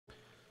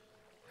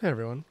Hey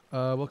everyone,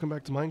 welcome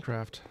back to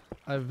Minecraft.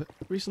 I've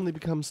recently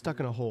become stuck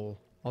in a hole,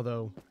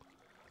 although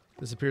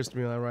this appears to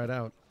be my ride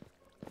out.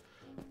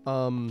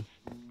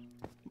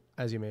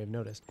 As you may have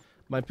noticed,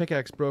 my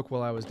pickaxe broke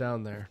while I was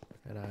down there,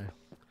 and I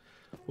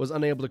was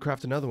unable to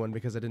craft another one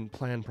because I didn't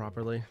plan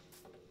properly.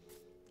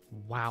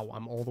 Wow,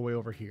 I'm all the way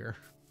over here.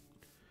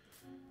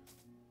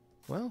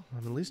 Well,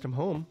 at least I'm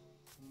home.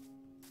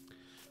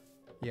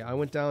 Yeah, I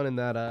went down in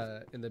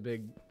that, in the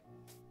big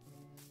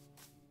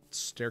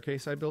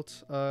staircase I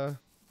built,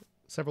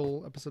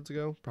 several episodes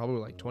ago, probably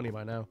like 20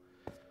 by now.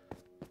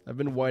 I've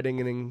been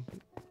widening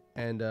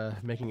and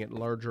making it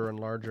larger and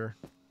larger,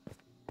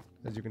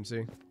 as you can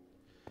see.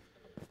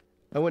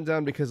 I went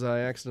down because I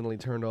accidentally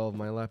turned all of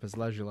my lapis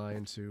lazuli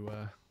into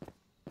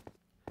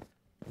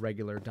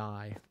regular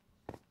dye.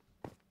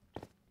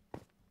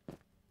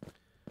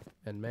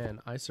 And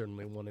man, I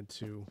certainly wanted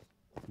to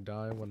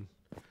die when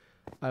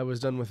I was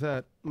done with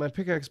that. My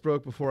pickaxe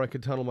broke before I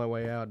could tunnel my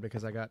way out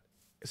because I got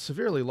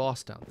severely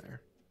lost down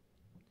there.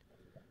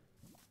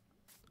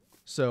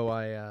 So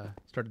I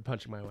started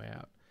punching my way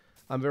out.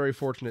 I'm very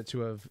fortunate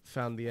to have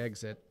found the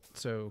exit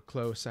so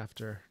close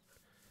after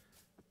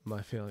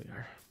my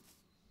failure.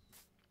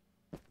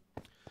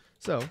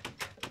 So,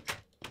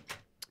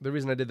 the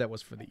reason I did that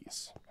was for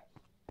these.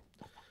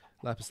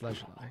 Lapis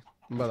lazuli.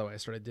 And by the way, I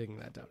started digging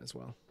that down as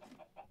well.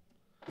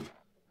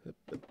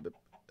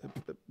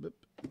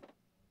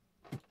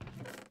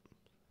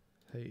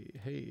 Hey,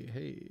 hey,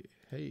 hey,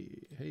 hey,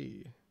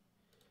 hey.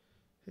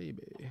 Hey,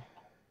 babe.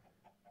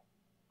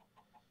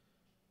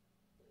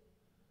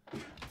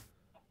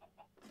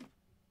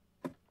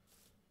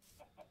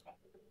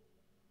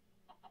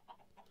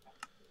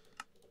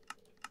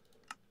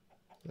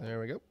 There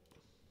we go.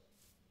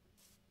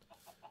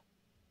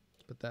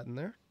 Put that in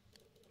there.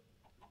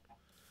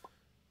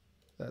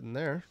 That in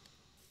there.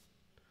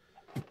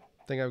 I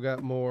think I've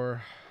got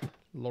more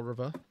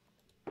larva.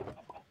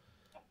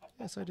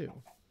 Yes, I do.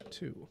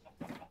 2.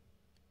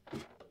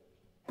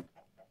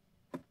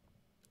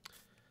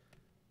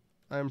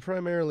 I'm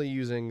primarily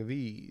using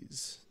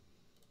these.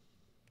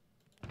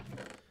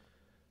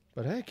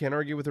 But hey, can't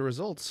argue with the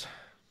results.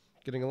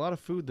 Getting a lot of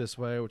food this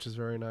way, which is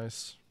very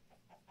nice.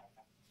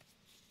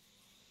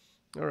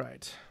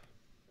 Alright.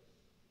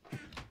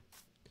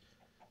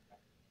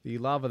 The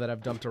lava that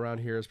I've dumped around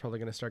here is probably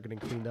going to start getting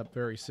cleaned up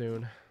very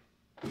soon.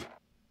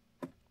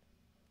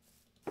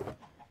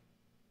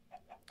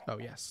 Oh,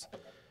 yes.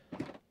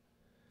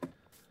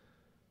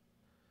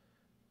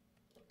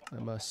 I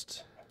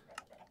must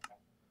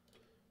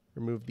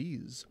remove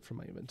these from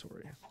my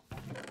inventory.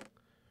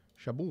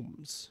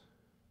 Shabooms.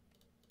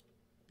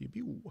 Pew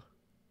pew.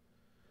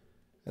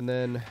 And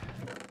then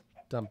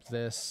dump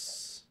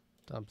this.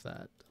 Dump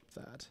that. Dump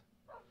that.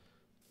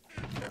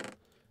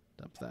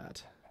 Dump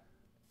that.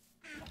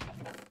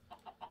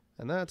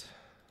 And that.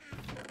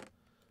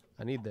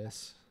 I need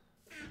this.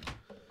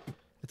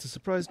 It's a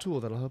surprise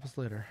tool that'll help us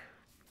later.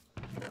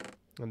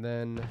 And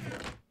then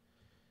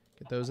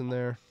get those in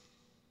there.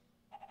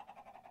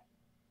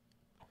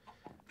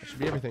 That should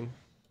be everything.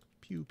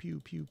 Pew, pew,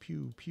 pew,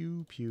 pew,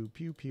 pew, pew,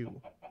 pew,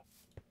 pew.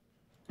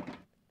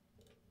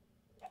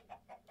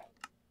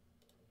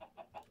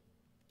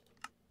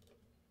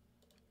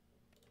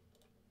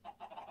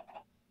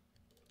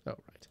 Oh,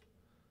 right.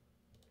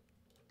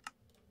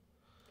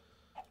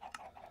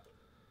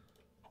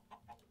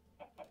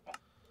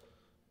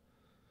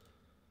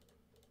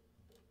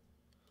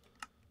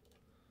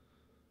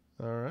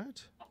 All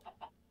right.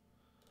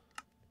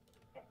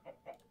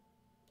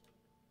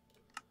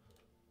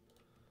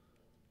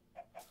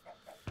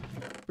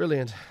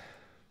 Brilliant.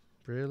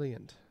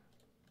 Brilliant.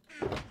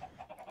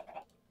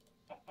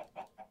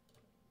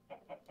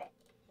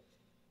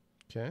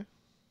 Okay.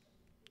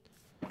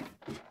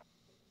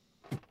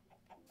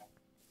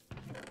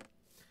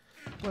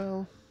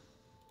 Well,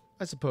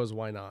 I suppose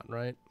why not,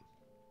 right?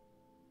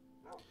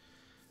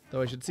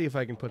 Though I should see if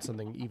I can put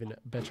something even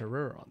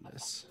betterer on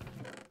this.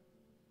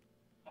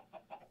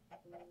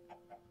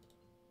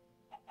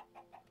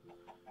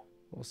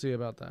 We'll see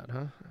about that,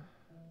 huh?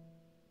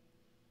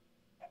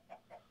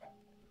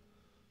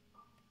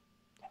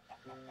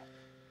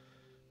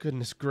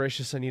 Goodness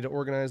gracious, I need to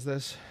organize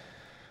this.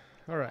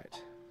 All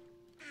right.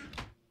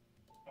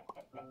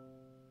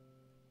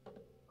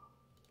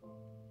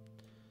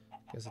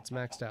 Guess it's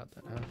maxed out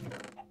then, huh?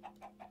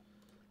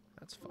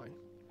 That's fine.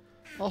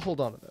 I'll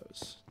hold on to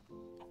those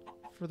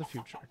for the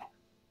future.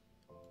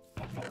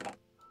 Hey,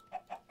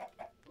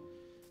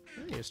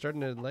 you're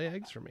starting to lay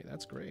eggs for me.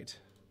 That's great.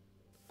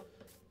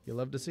 You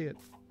love to see it.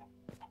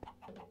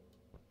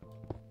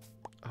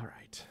 All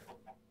right.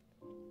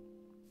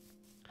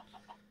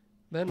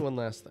 Then one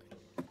last thing.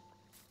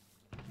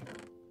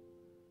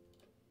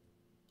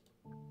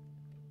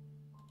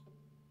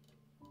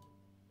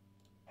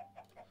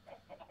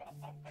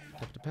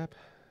 Pep to pep.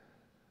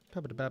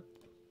 Pep to pep.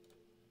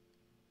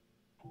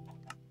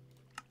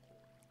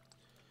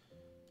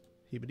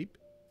 Heeb deep.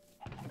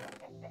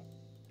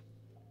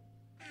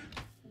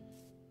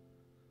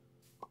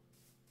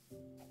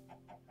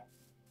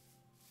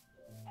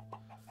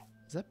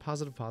 Is that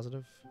positive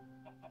positive?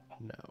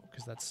 No,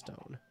 because that's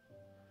stone.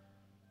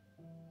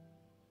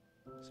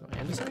 So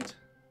andesite?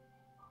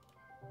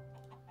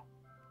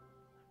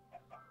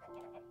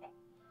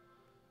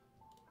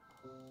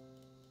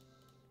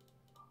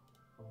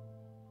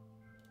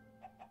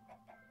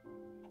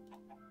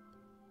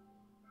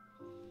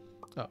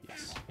 Oh,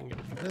 yes. I can get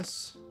rid of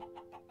this.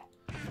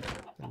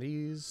 And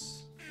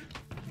these.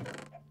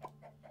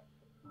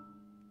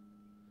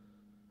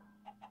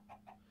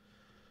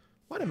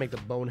 Why did I make the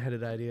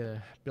boneheaded idea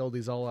to build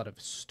these all out of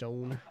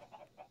stone?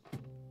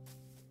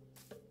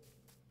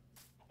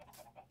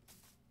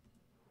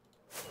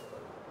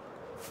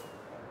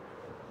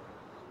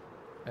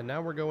 And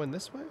now we're going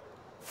this way?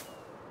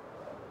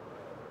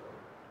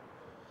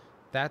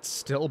 That's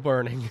still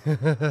burning.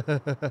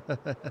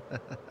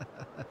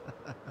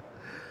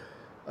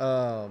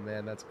 Oh,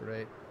 man, that's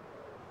great.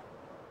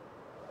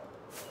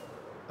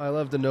 I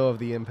love to know of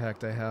the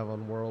impact I have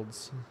on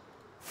worlds.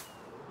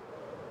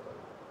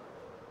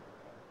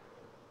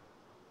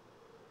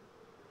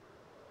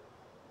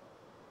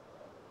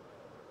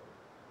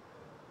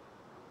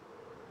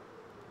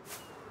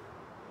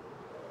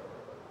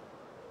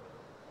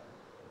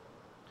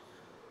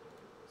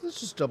 Let's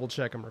just double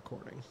check I'm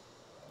recording.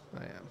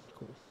 I am.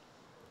 Cool.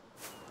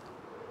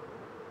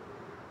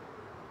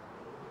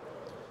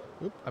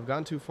 Oop, I've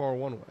gone too far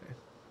one way.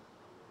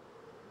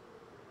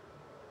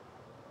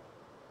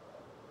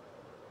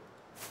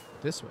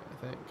 This way,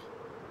 I think.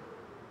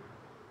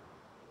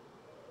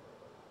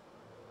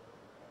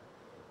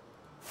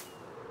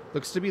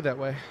 Looks to be that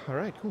way.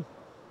 Alright, cool.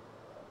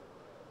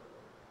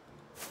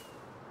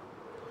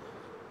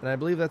 And I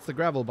believe that's the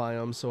gravel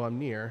biome, so I'm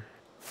near.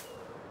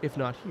 If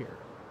not here.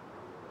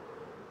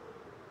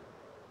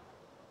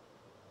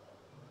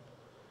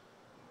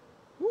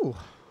 Ooh.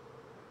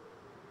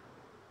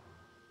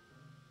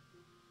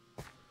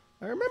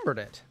 I remembered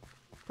it.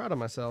 Proud of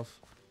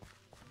myself.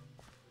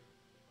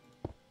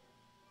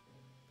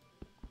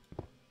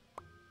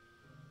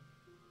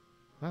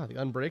 Wow, the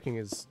unbreaking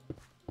is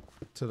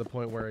to the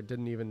point where it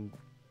didn't even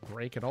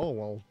break at all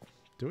while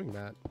doing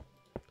that.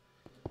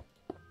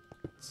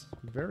 It's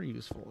very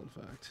useful, in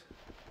fact.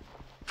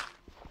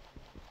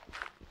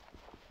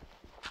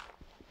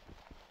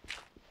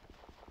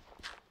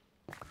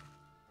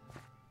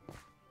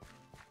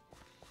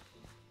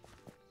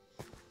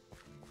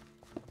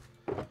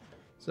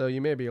 So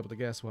you may be able to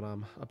guess what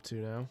I'm up to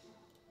now.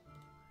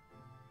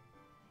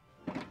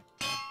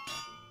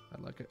 I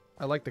like it.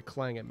 I like the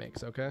clang it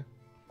makes, okay?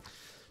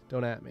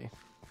 Don't at me.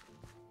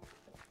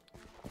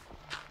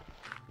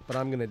 But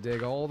I'm gonna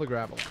dig all the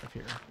gravel out of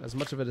here, as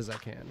much of it as I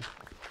can.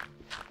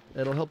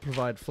 It'll help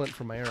provide flint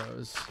for my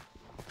arrows,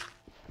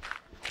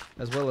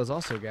 as well as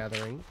also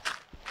gathering.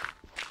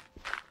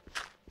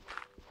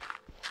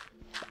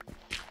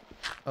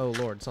 Oh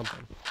Lord,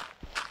 something.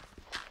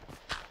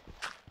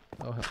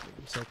 Oh help me,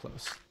 I'm so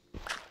close.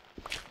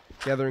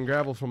 Gathering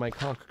gravel for my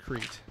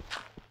concrete,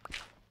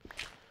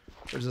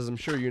 which, as I'm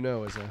sure you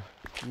know, is a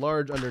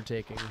large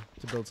undertaking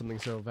to build something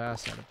so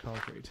vast out of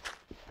concrete.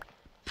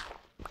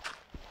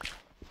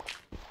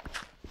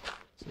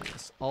 So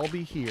yes, I'll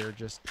be here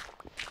just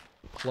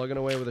plugging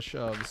away with the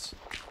shoves.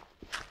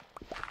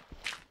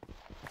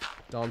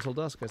 Dawn till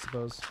dusk, I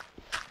suppose.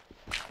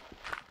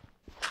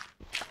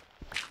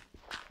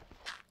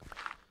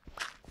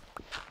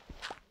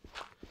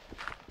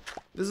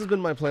 This has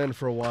been my plan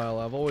for a while.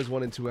 I've always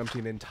wanted to empty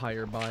an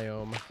entire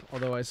biome,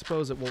 although I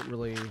suppose it won't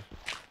really...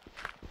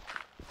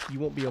 You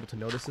won't be able to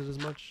notice it as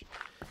much.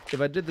 If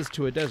I did this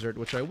to a desert,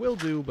 which I will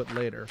do, but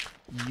later,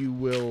 you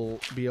will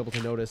be able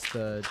to notice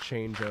the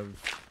change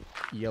of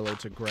yellow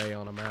to gray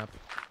on a map.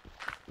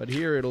 But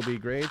here it'll be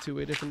gray to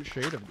a different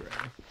shade of gray.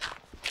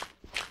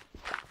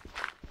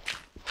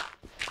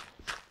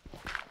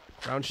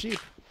 Brown sheep.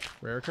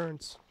 Rare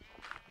occurrence.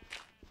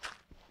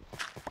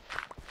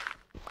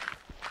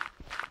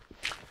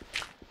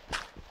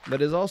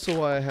 That is also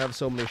why I have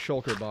so many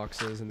shulker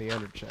boxes in the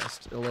ender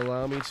chest. It'll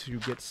allow me to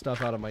get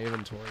stuff out of my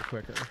inventory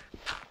quicker.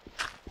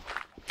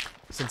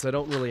 Since I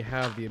don't really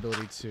have the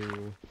ability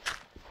to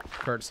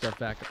cart stuff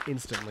back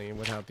instantly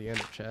without the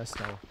ender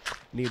chest, I'll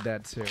need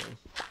that too.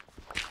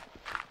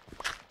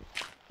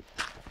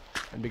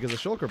 And because the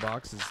shulker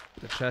box is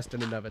the chest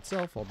in and of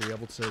itself, I'll be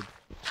able to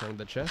turn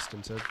the chest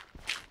into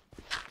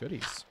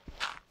goodies.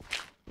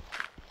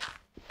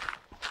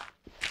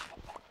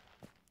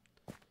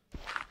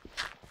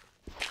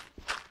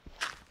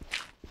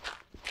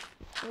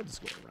 I'll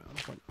just go around.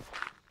 Why not?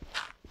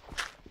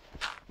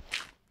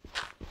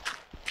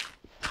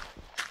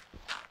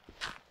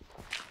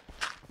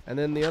 And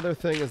then the other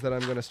thing is that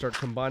I'm going to start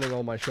combining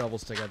all my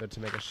shovels together to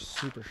make a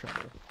super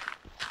shovel.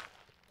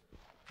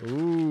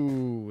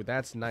 Ooh,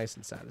 that's nice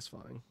and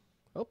satisfying.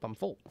 Oh, I'm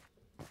full.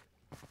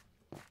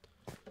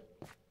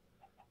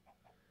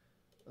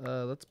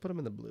 Let's put them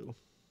in the blue.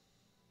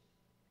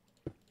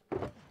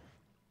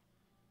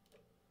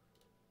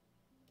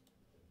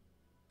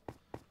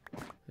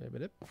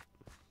 Yep.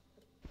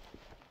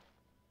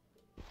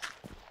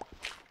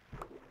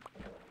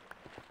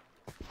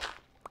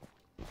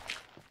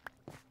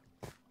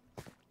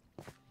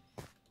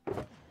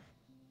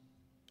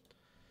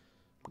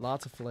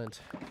 Lots of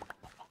flint.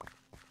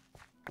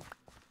 I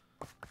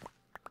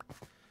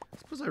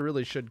suppose I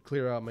really should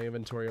clear out my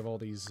inventory of all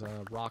these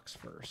rocks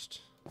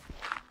first.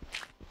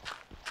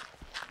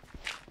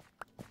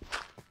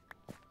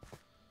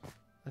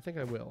 I think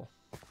I will.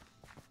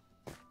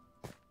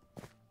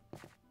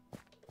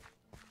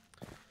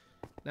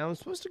 Now I'm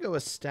supposed to go a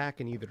stack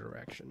in either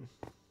direction.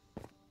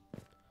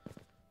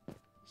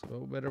 So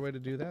what better way to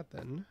do that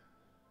then?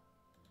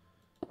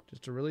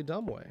 Just a really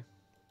dumb way.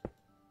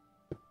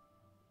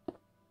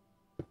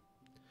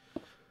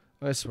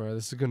 I swear,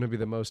 this is going to be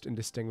the most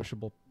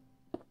indistinguishable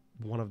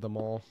one of them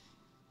all.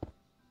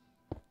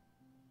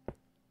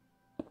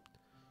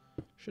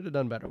 Should have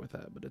done better with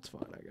that, but it's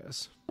fine, I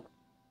guess.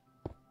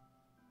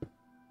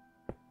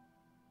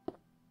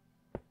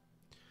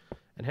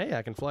 And hey,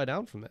 I can fly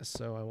down from this,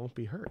 so I won't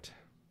be hurt.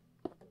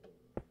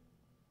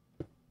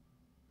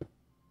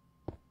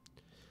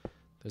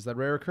 There's that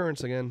rare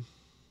occurrence again.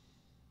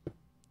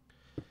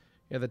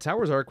 Yeah, the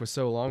tower's arc was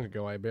so long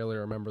ago, I barely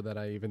remember that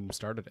I even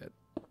started it.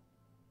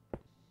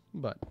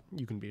 But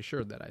you can be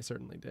assured that I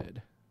certainly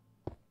did.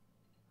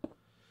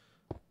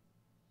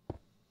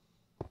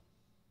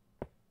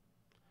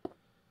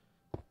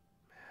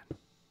 Man.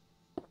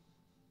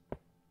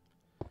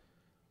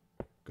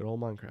 Good old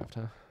Minecraft,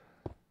 huh?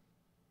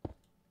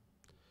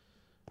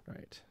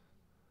 Right.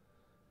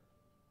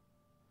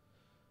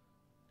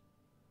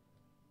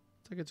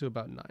 Take it to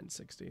about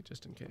 960,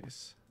 just in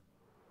case.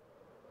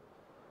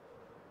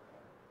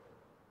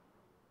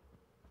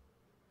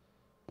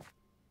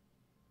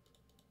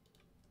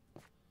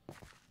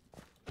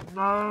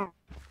 No.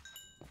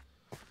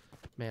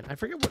 Man, I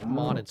forget what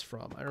mod it's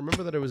from. I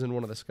remember that it was in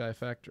one of the Sky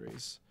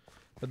Factories.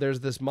 But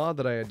there's this mod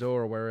that I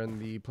adore wherein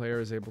the player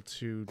is able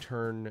to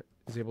dry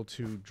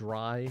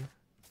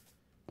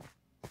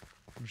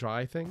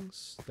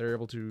things. They're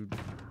able to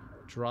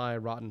dry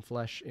rotten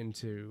flesh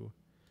into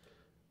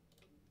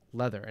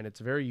leather, and it's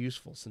very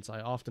useful since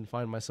I often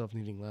find myself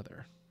needing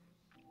leather.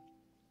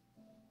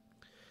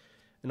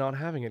 And not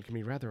having it can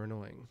be rather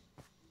annoying.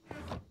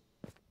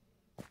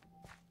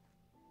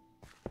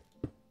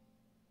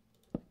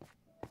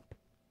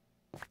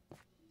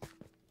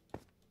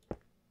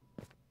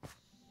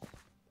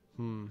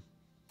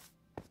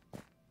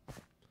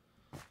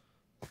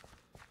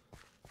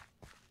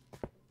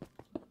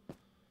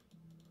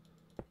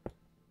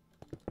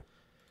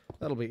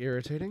 That'll be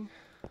irritating.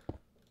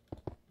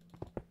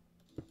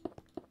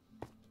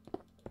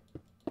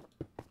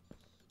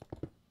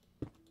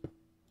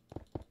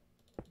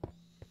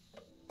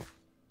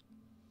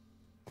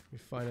 We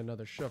find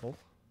another shovel.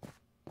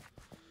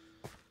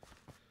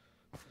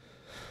 I'm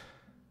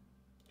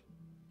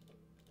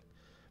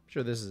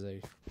sure this is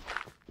a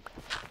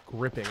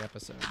gripping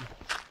episode.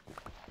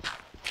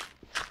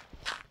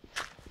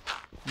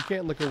 You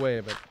can't look away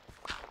of it,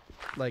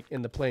 like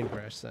in the plane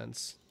crash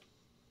sense.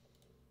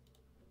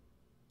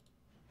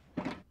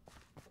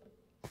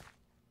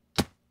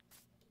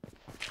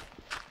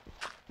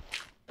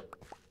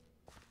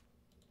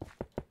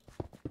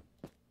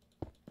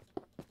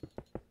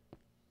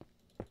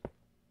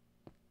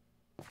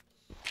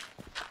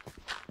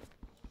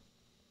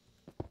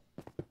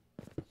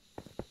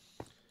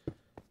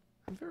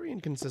 I'm very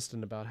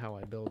inconsistent about how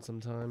I build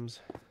sometimes.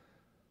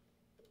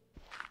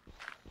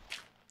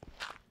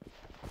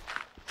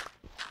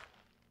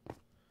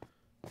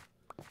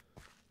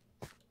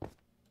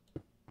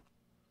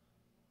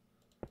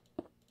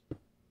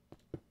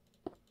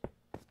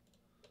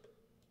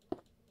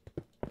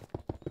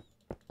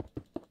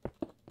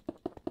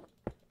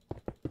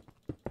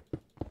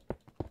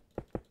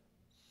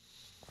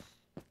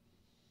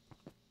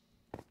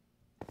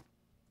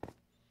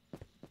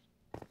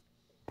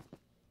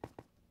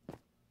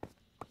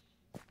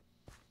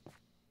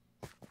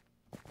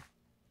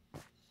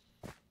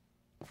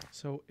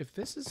 So if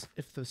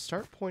the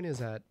start point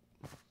is at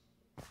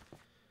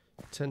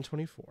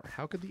 1024,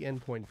 how could the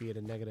end point be at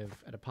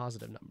a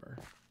positive number?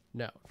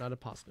 No, not a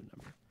positive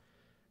number.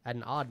 At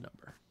an odd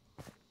number.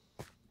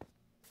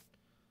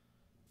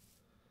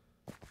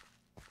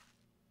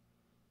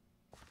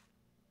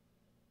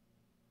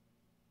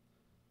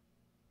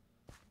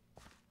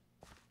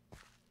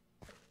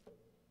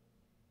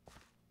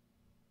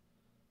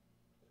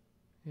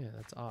 Yeah,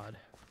 that's odd.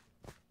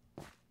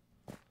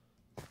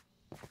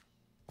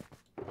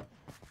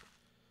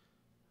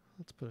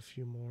 Let's put a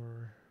few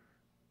more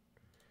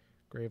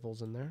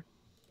gravels in there.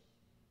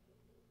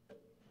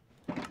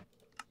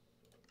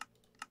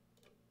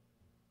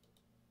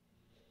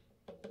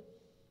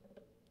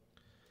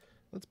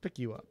 Let's pick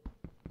you up.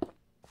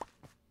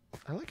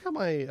 I like how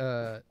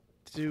my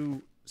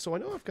so I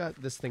know I've got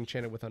this thing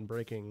enchanted with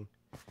Unbreaking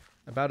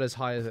about as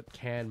high as it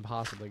can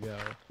possibly go.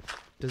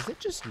 Does it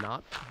just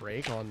not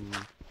break on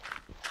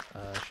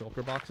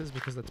shulker boxes?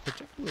 Because that's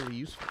particularly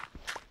useful.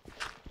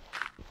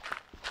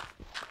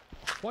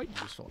 Quite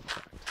useful, in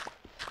fact.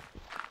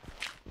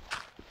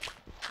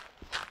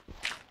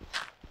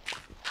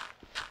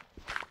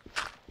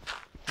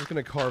 I'm just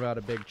going to carve out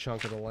a big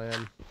chunk of the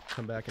land,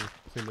 come back and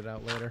clean it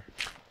out later.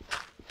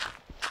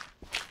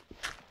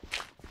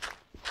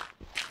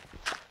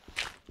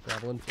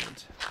 gravel and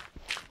flint.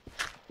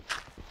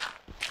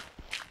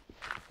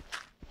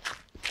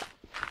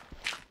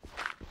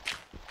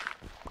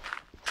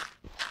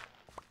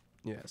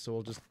 Yeah, so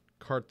we'll just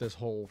cart this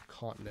whole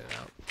continent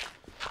out.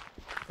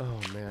 Oh,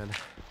 man.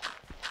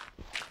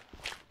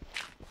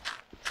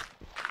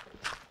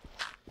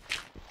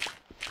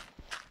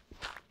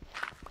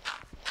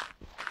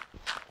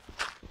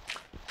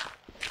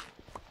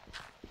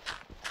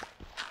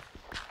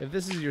 If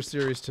this is your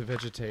series to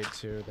vegetate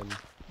to, then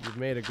you've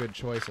made a good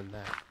choice in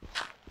that.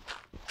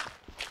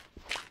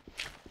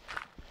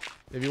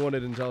 If you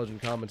wanted intelligent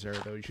commentary,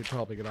 though, you should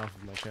probably get off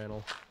of my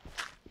channel.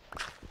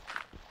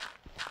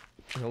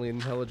 The only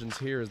intelligence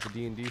here is the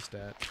D&D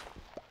stat.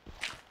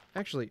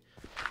 Actually,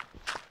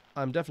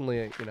 I'm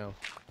definitely, you know,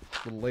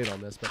 a little late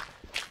on this, but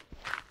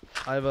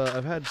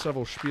I've had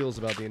several spiels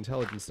about the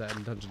intelligence stat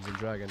in Dungeons &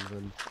 Dragons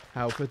and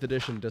how 5th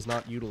edition does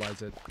not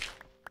utilize it.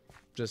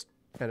 Just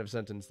end of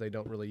sentence, they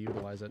don't really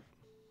utilize it.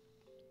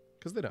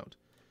 Because they don't.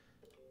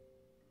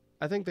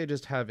 I think they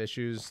just have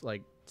issues,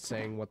 like,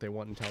 saying what they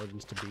want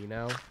intelligence to be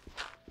now.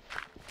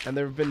 And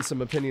there have been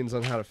some opinions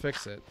on how to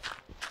fix it.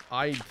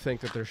 I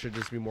think that there should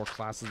just be more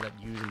classes that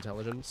use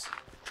intelligence.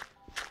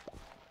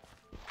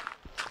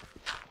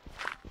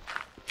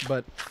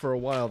 But for a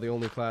while, the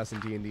only class in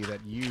D&D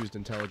that used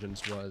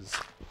intelligence was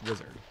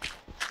Wizard.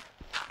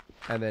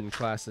 And then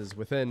classes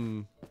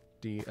within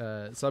the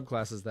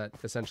subclasses that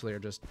essentially are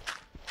just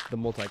the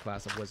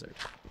multi-class of Wizard.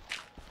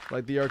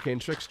 Like the Arcane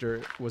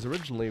Trickster was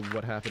originally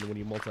what happened when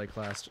you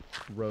multi-classed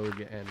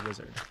Rogue and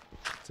Wizard.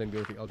 Same deal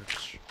with the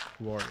Eldritch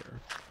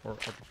Warrior, or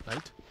Eldritch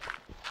Knight.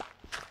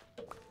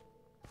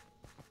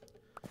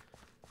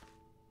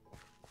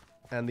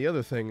 And the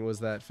other thing was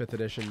that 5th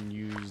edition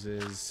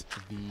uses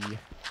the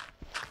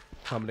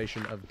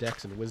combination of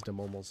Dex and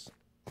Wisdom almost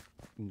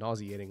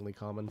nauseatingly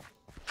common.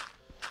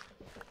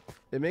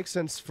 It makes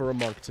sense for a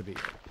monk to be it.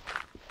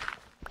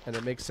 And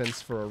it makes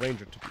sense for a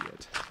ranger to be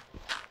it.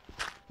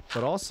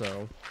 But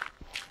also,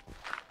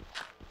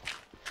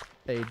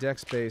 a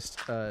Dex-based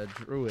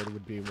druid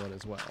would be one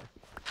as well.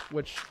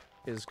 Which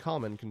is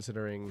common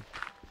considering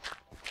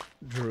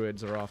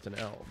druids are often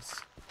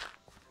elves.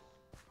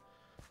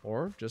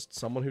 Or just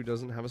someone who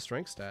doesn't have a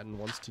strength stat and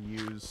wants to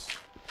use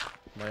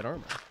light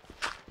armor.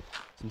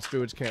 Since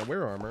druids can't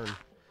wear armor and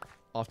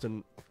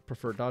often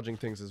prefer dodging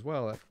things as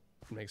well, that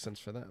makes sense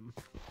for them.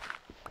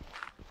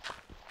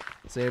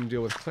 Same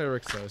deal with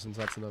clerics though, since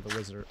that's another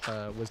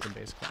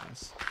wisdom-based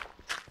class.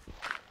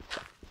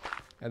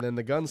 And then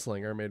the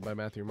gunslinger, made by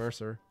Matthew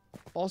Mercer,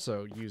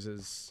 also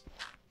uses...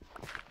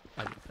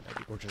 I mean,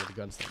 the origin of the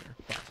gunslinger,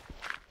 but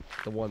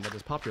the one that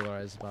is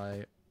popularized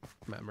by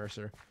Matt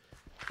Mercer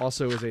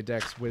also is a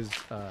Dex Wiz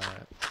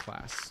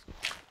class.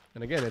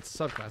 And again, it's a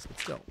subclass, but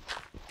still.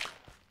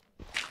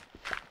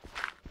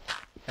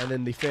 And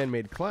then the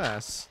fan-made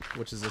class,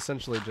 which is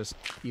essentially just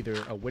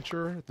either a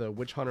Witcher, the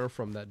witch hunter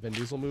from that Vin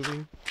Diesel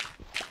movie.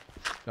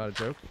 Not a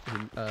joke.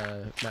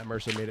 Matt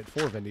Mercer made it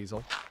for Vin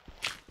Diesel.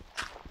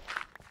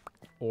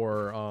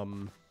 Or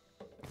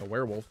a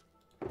werewolf.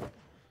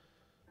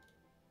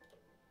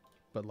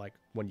 But like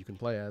one you can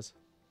play as.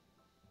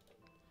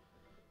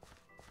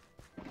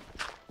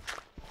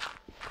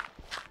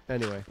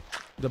 Anyway,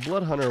 the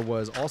Blood Hunter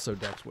was also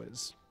Dex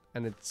Wiz,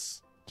 and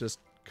it's just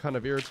kind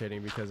of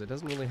irritating because it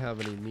doesn't really have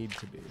any need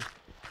to be.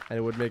 And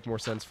it would make more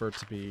sense for it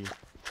to be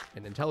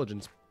an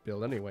intelligence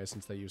build anyway,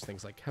 since they use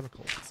things like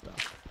chemicals and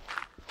stuff.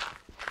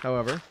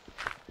 However,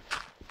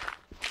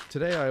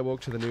 today I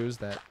awoke to the news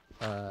that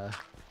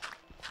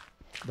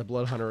the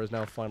Blood Hunter is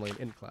now finally an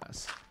int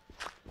class.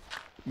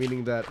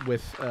 Meaning that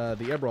with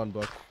the Ebron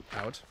book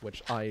out,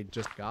 which I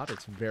just got,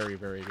 it's very,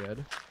 very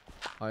good.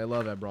 I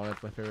love Ebron,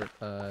 it's my favorite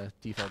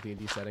default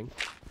D&D setting.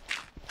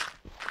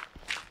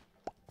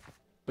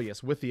 But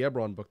yes, with the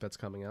Ebron book that's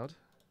coming out,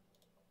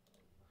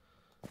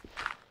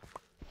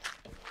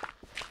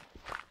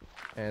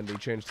 and the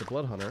change to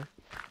Blood Hunter,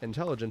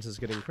 intelligence is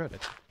getting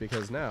credit,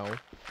 because now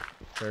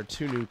there are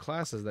 2 new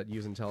classes that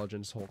use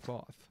intelligence whole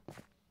cloth.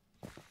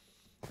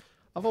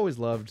 I've always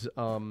loved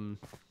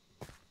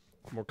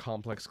more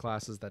complex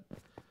classes that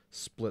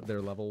split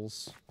their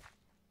levels,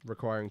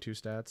 requiring 2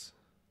 stats.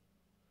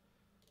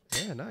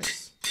 Yeah,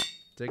 nice.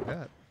 Dig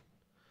that.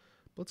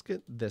 Let's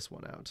get this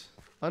one out.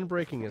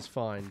 Unbreaking is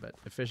fine, but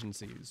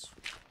efficiency is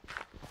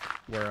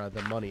where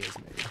the money is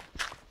made.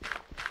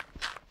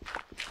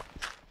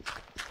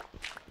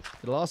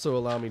 It'll also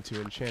allow me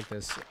to enchant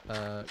this,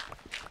 or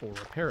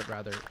repair it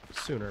rather,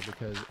 sooner,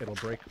 because it'll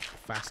break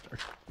faster.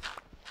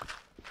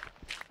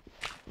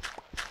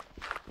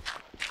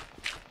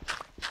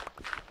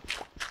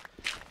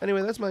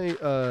 Anyway, that's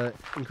my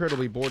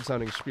incredibly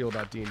bored-sounding spiel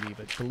about D&D,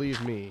 but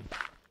believe me,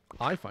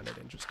 I find it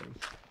interesting.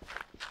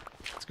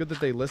 It's good that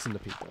they listen to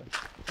people.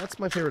 That's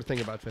my favorite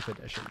thing about 5th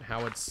edition,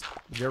 how it's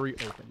very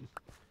open.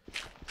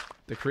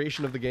 The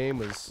creation of the game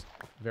was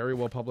very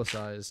well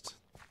publicized.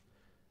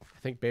 I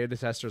think beta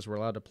testers were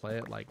allowed to play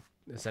it, like,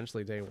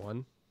 essentially day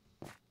 1.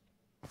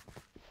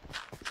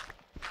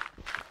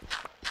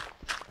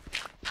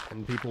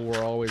 And people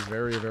were always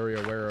very, very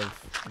aware of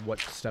what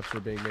steps were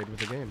being made with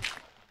the game.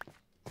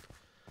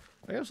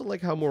 I also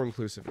like how more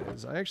inclusive it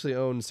is. I actually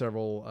own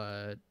several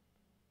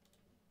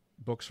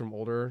books from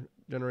older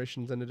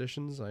generations and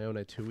editions. I own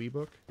a TUI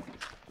book.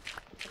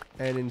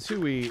 And in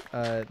TUI,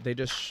 they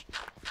just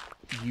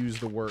use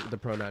the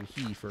pronoun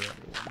he for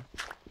everyone.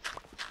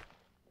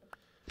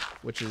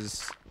 Which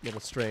is a little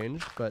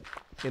strange, but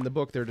in the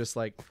book they're just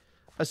like,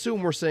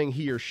 assume we're saying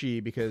he or she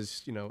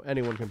because, you know,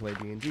 anyone can play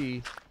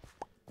D&D.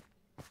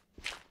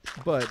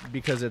 But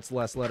because it's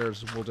less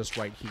letters, we'll just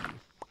write he.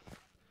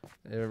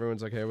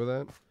 Everyone's okay with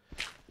that?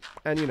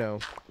 And, you know,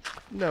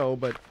 no,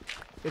 but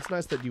it's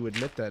nice that you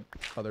admit that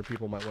other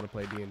people might want to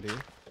play D&D.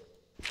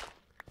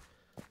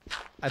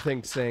 I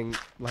think saying,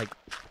 like,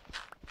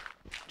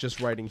 just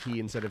writing he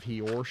instead of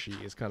he or she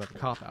is kind of a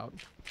cop-out.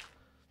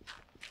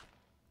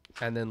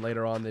 And then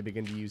later on they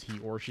begin to use he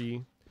or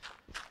she.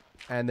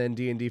 And then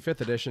D&D 5th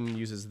edition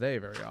uses they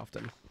very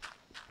often.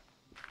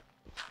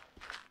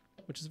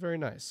 Which is very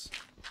nice.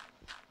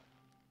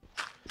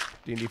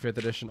 D&D 5th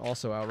edition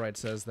also outright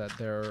says that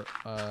there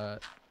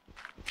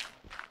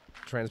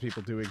trans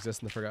people do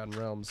exist in the Forgotten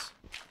Realms.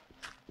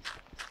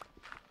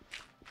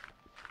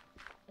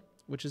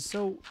 Which is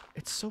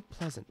it's so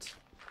pleasant.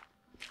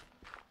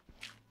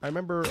 I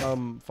remember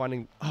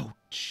finding, oh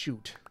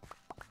shoot.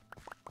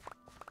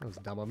 That was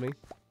dumb of me.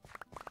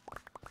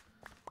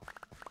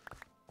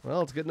 Well,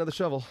 let's get another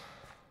shovel.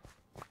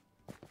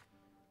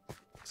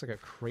 Looks like a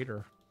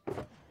crater.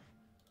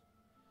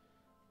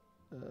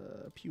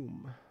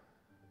 Pume.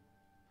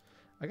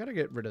 I gotta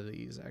get rid of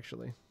these,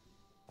 actually.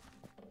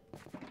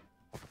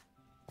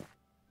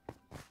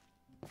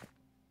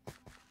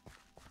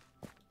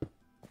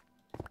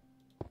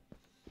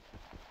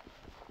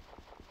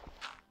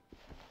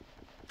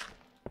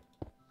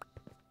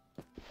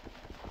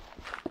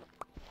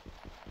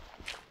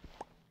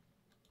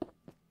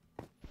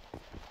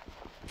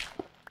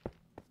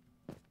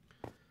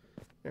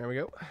 There we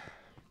go.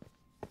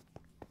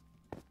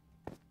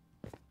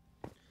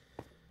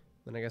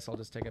 Then I guess I'll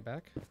just take it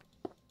back.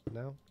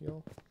 Now,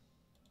 y'all.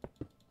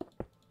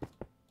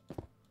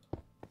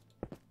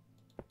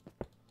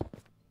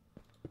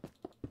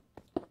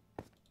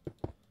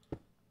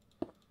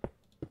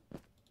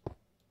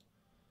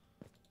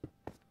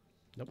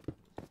 Nope.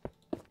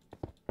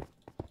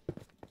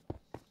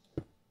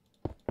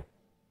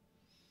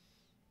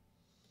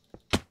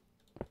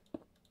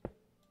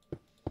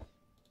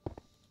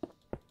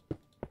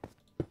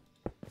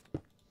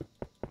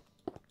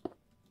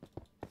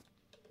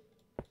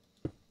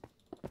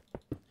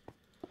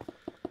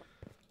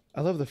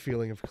 I love the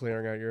feeling of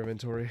clearing out your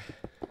inventory.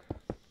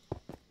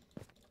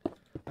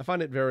 I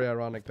find it very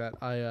ironic that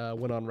I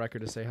went on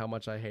record to say how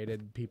much I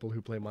hated people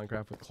who play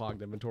Minecraft with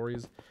clogged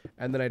inventories,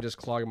 and then I just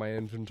clog my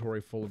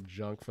inventory full of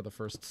junk for the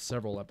first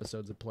several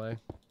episodes of play.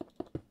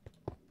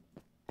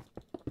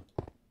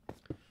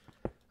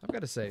 I've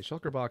got to say,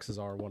 shulker boxes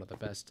are one of the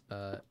best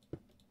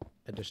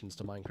additions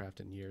to Minecraft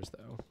in years,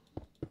 though.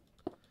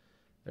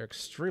 They're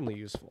extremely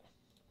useful.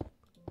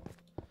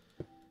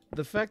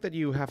 The fact that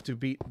you have to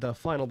beat the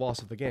final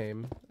boss of the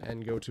game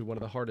and go to one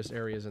of the hardest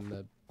areas in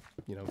the,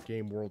 you know,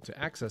 game world to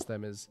access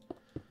them is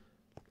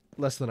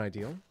less than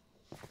ideal.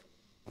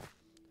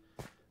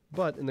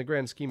 But in the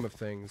grand scheme of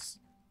things,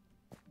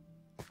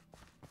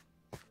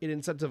 it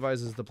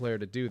incentivizes the player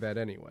to do that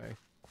anyway.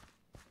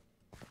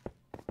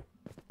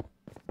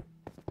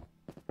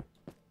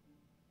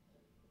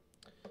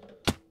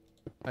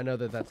 I know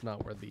that that's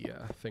not where the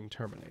thing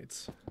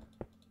terminates.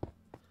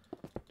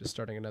 Just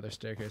starting another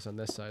staircase on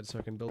this side so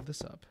I can build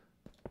this up.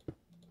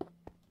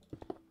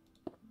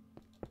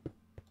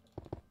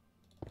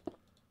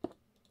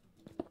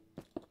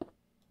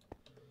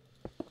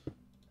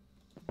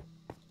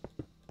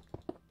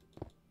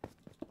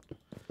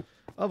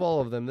 Of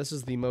all of them, this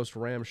is the most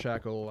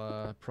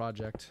ramshackle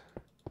project.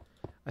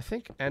 I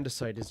think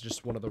andesite is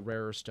just one of the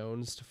rarer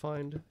stones to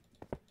find.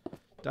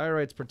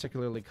 Diorite's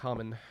particularly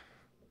common.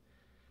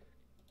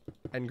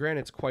 And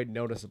granite's quite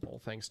noticeable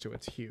thanks to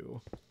its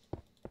hue.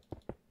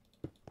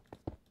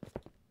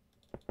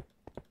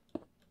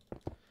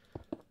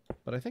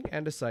 But I think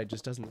andesite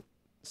just doesn't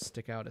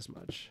stick out as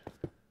much.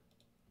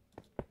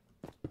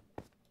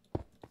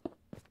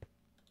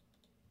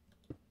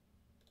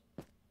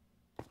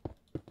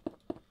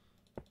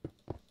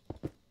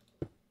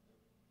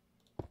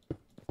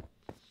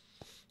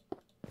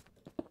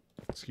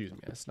 Excuse me,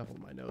 I snuffled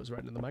my nose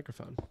right into the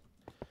microphone.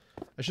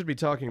 I should be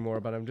talking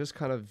more, but I'm just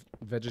kind of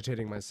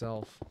vegetating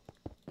myself.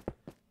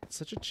 It's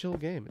such a chill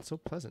game. It's so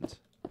pleasant.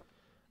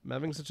 I'm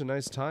having such a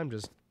nice time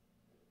just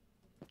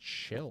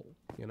chill,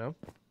 you know?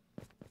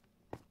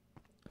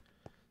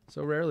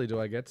 So rarely do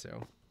I get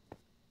to.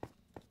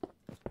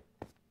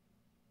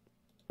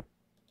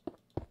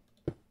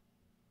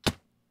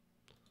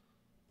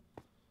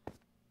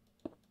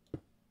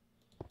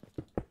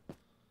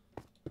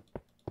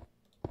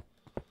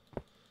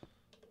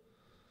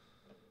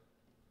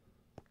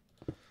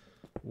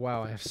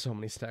 Wow, I have so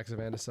many stacks of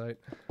andesite.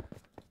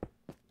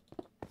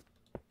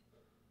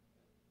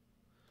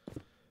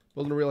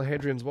 Building a real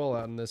Hadrian's Wall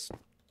out in this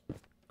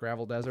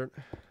gravel desert.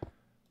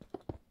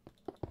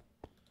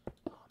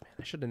 Oh man,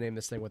 I should have named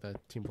this thing with a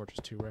Team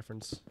Fortress 2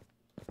 reference.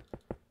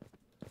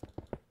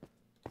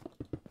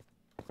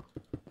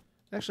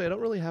 Actually, I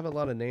don't really have a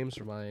lot of names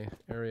for my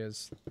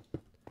areas.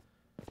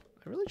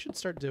 I really should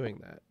start doing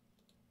that.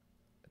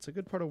 It's a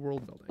good part of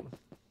world building.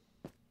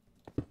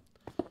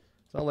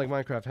 It's not like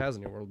Minecraft has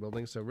any world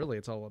building, so really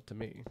it's all up to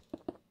me.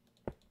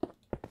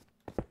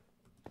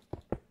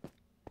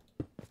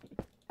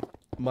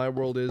 My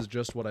world is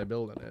just what I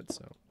build in it,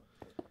 so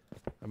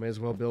I may as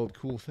well build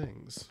cool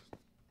things.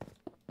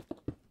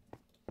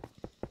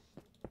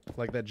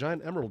 Like that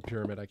giant emerald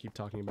pyramid I keep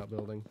talking about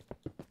building.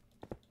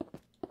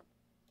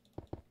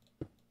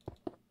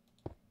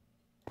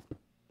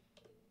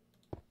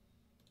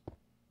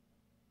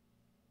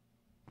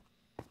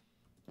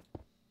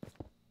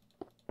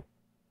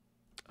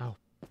 Oh,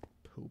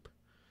 poop.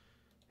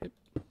 Hip.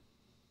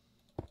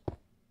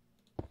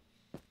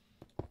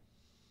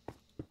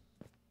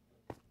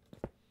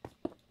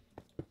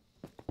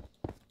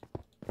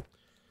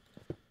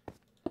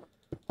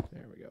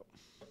 There we go.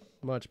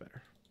 Much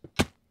better.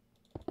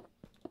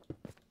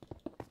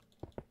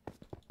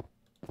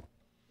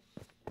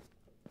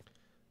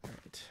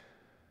 Alright.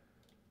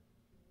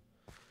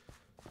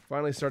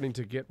 Finally starting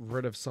to get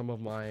rid of some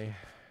of my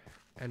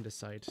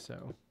andesite,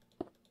 so.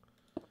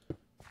 Is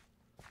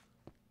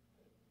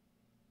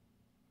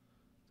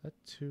that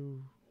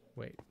too...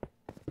 Wait.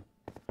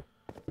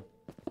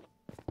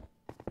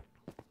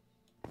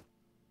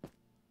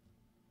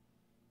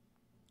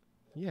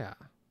 Yeah.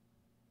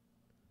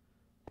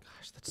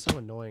 Gosh, that's so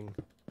annoying.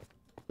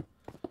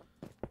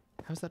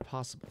 How's that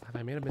possible? Have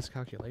I made a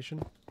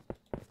miscalculation?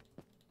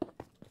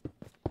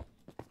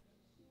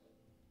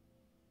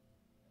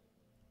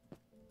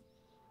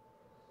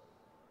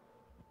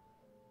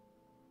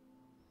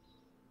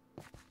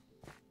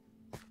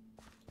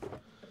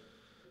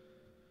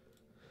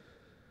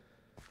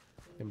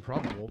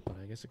 Improbable, but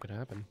I guess it could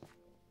happen.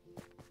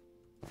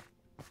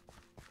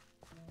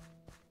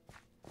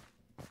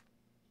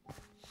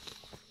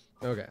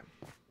 Okay.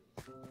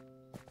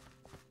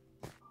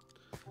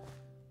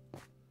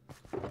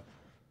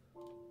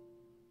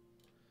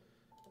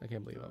 I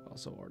can't believe I've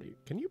also already...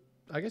 Can you...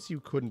 I guess you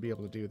couldn't be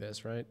able to do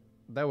this, right?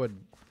 That would...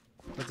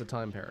 That's a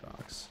time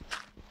paradox.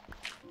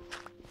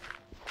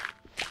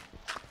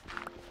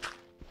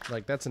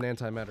 Like, that's an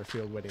antimatter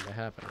field waiting to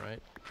happen,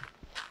 right?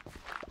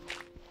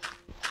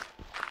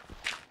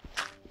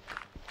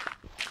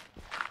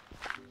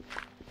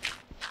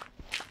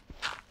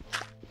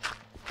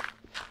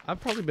 I've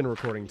probably been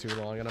recording too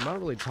long, and I'm not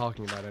really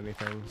talking about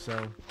anything,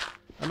 so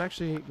I'm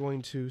actually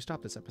going to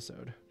stop this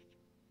episode.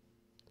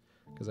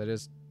 Because I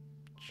just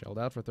chilled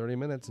out for 30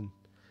 minutes and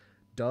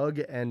dug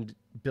and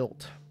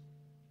built.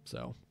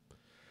 So,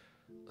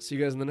 see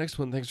you guys in the next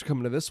one. Thanks for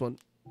coming to this one.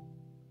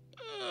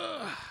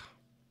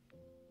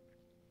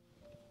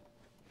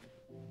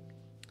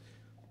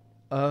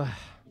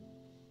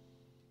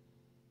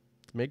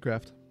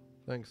 Maidcraft.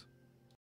 Thanks.